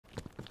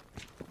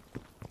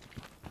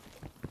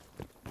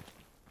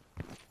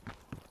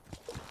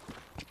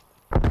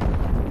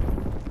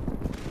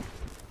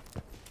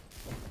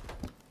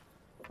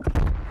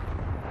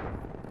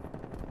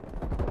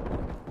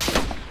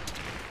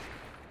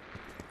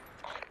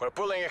We're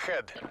pulling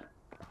ahead.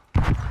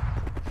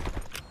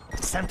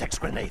 Semtex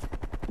grenade.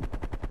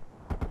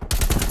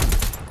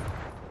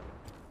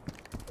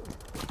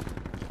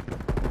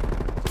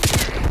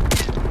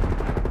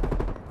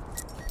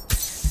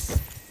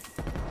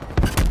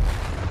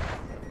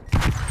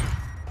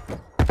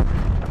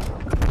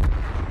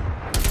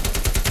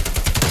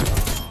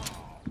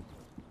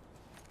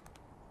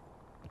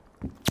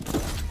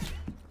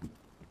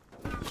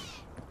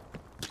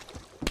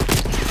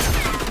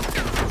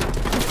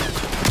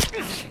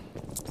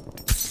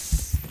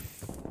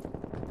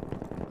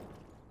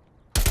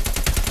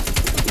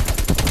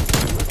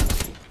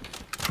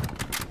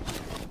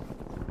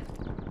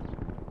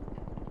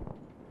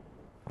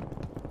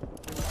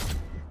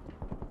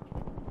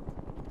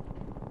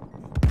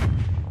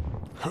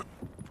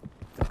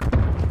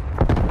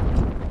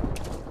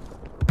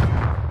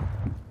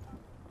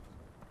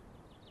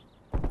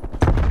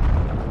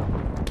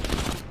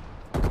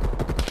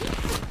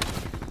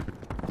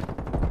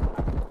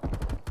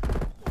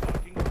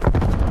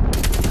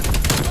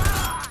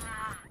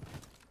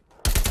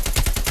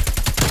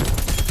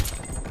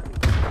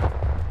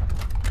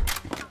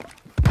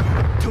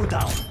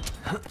 Down.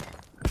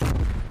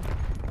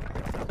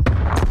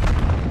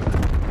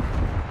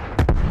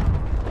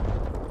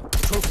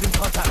 Troops in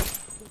contact.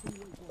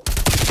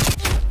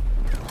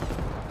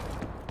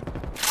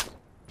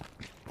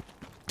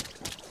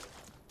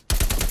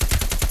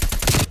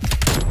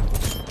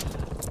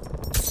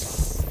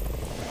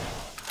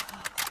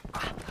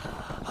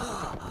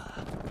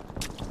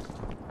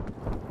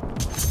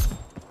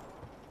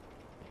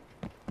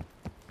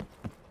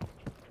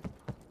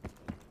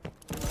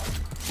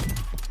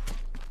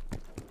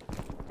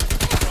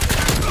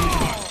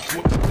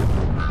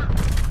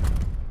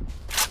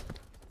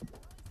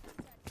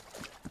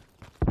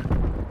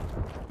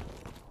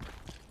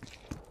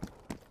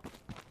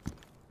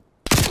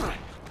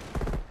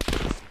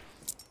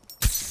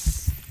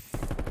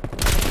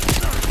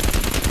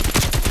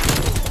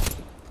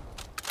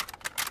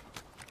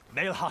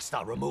 Male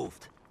hostile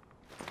removed.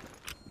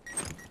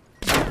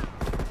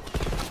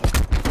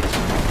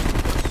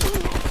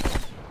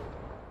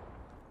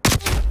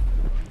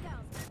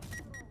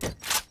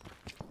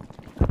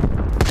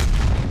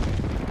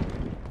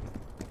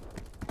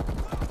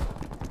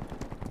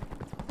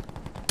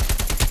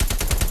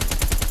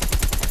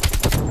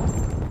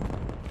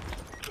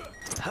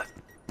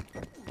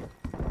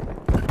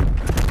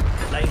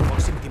 Laying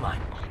proximity mine.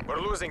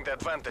 We're losing the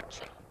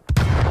advantage.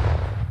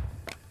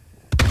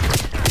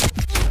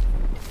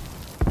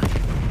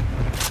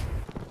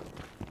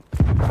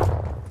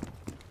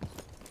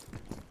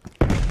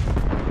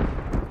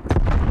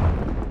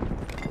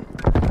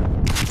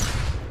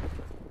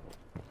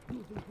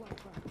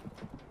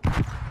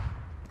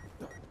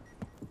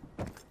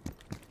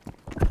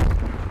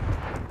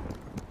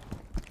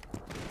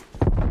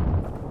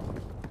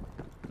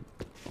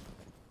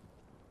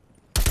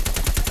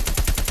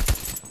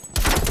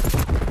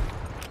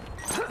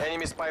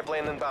 Enemy spy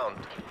plane inbound.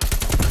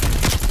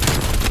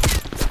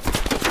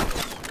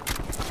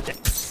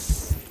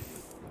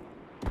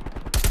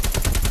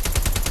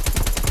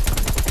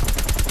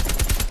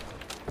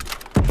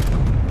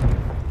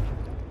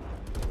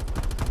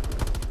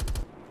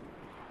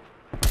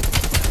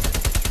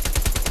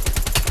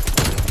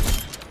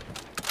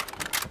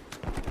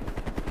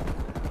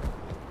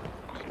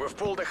 We've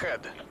pulled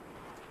ahead.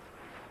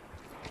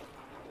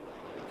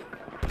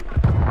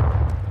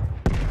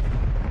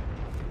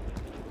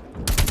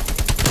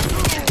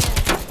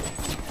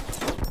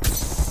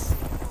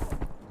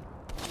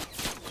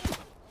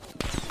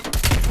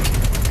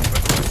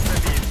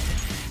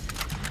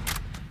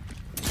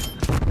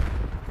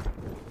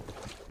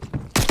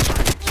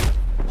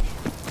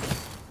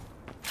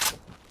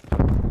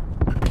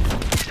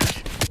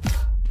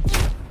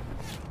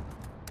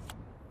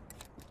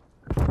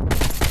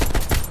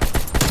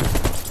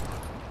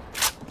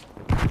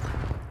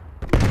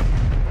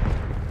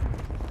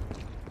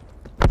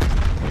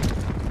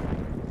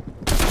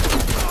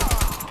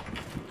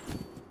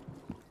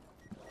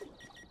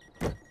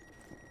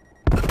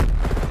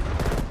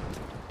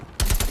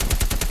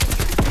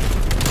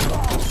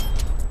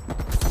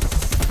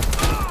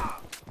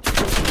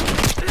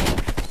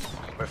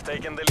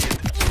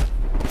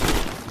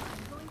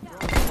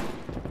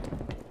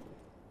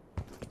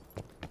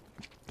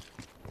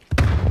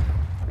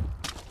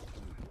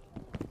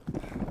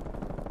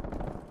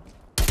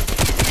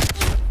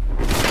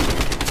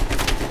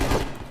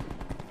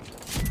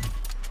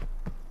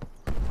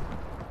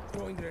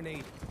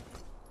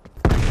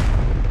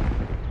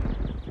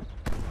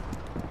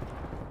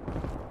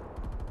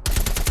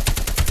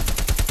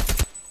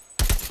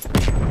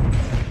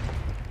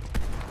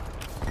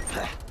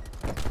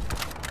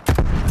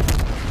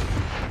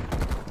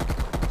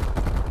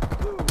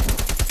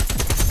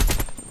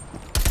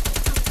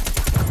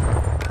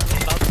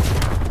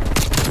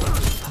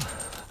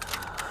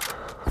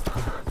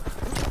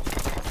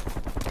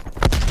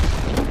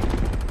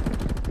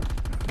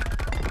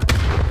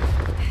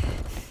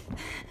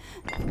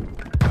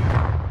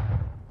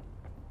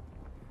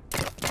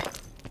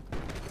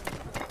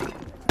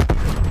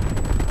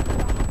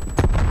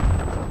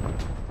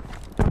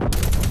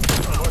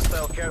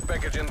 care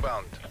package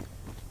inbound.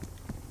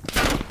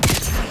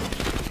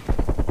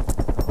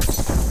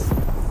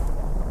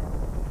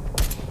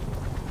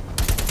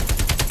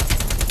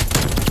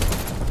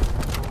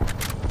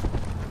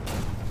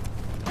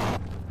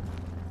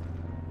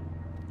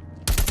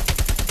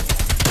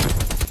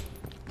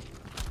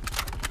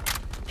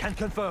 Can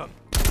confirm.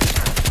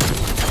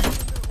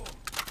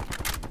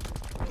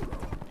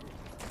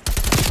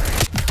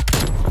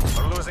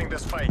 We're losing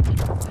this fight.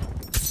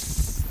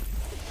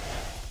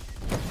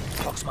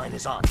 Fox mine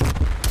is on.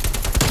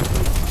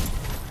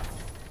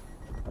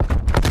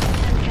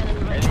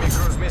 Enemy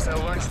cruise missile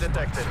launch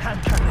detected.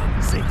 Hand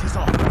cannon. Zate is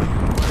on. We're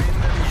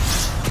in the lead.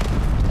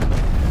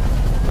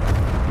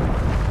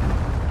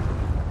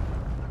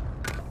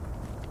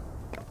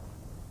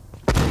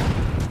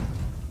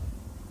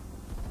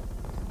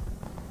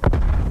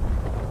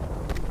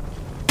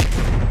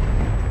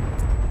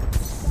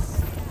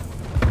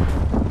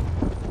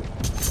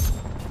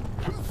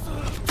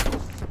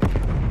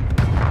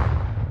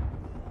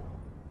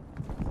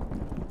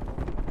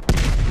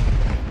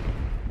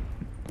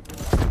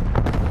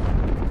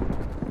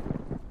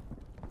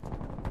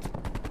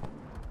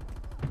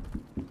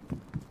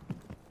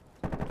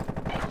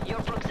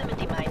 Your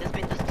proximity mine has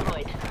been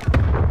destroyed.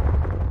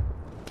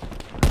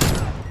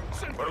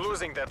 We're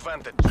losing the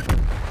advantage.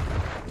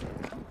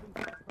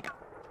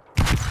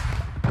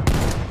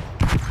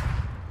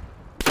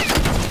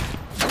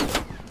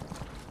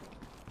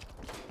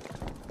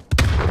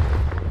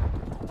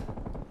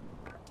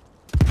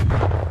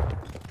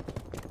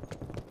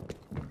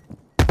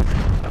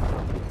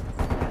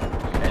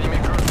 Enemy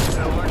cruise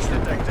missile launch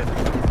detected.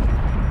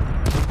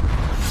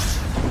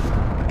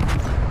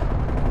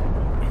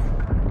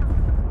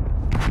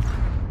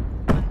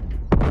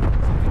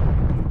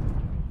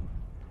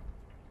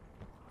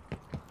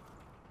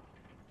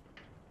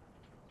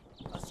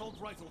 Assault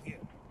rifle here.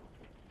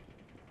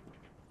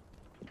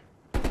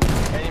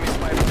 Enemy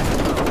spy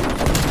inbound.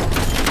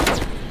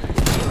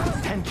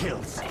 10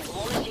 kills.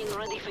 War machine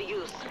ready for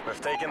use.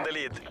 We've taken the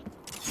lead.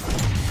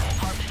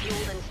 Hard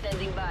fueled and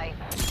standing by.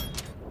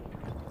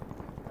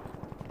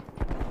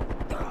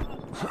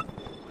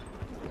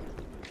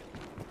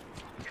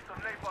 Get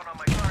some napalm on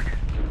my target.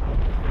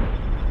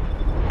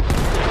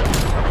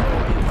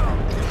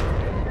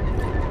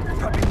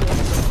 Prepping more.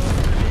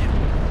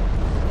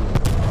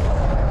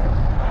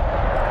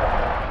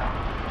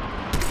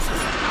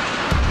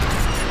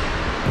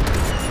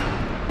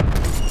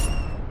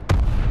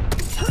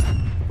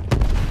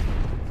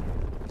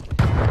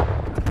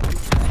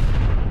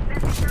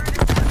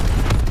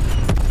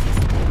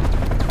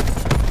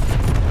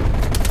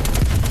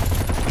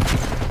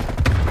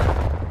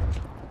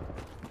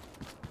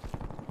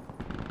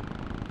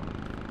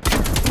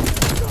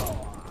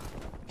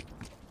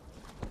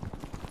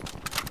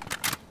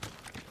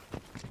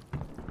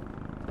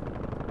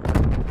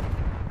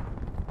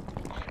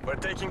 We're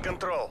taking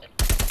control.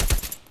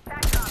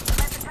 Back up.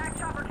 Let the attack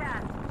chopper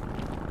cast.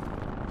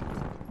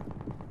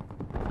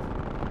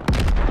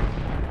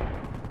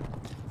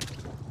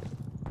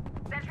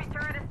 Sentry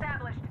turret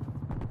established.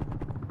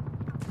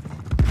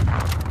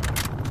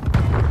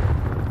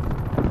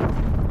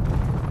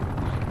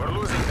 We're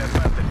losing the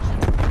advantage.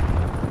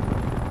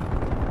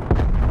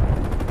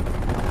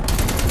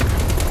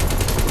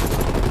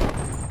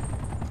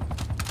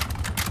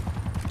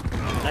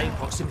 Laying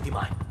proximity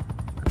mine.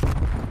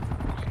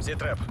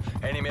 Z-trap.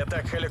 Enemy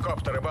attack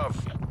helicopter above.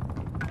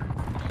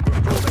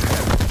 We've pulled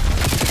ahead.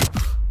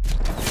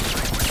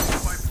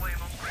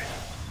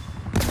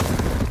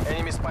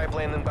 Enemy spy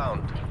plane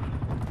inbound.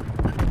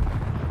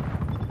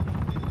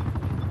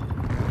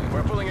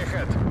 We're pulling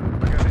ahead.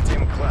 Покажите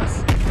им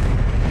класс.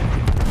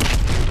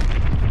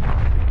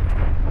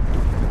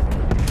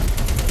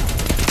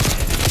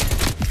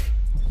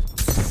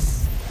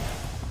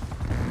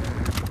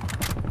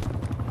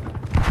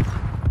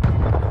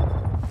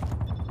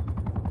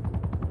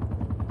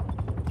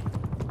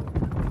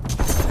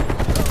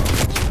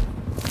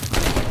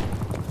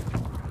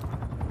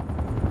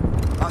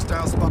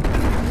 Hostile spot.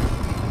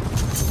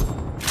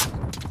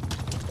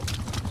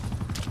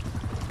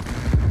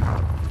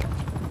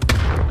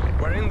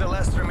 We're in the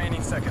last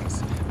remaining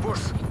seconds.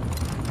 Push.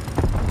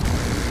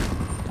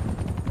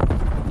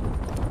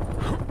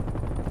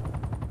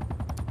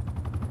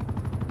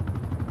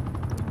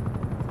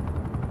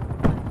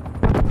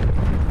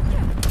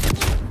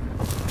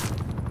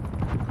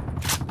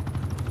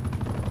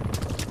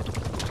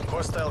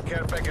 Hostile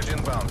care package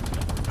inbound.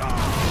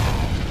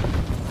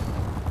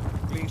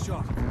 Clean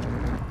shot.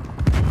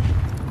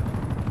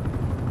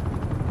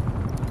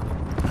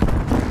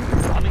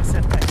 Running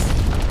setbacks.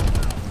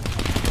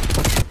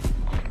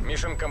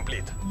 Mission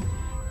complete.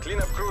 Clean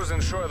up crews,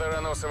 ensure there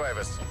are no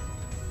survivors.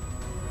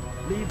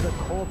 Leave the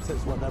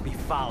corpses where they'll be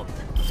found.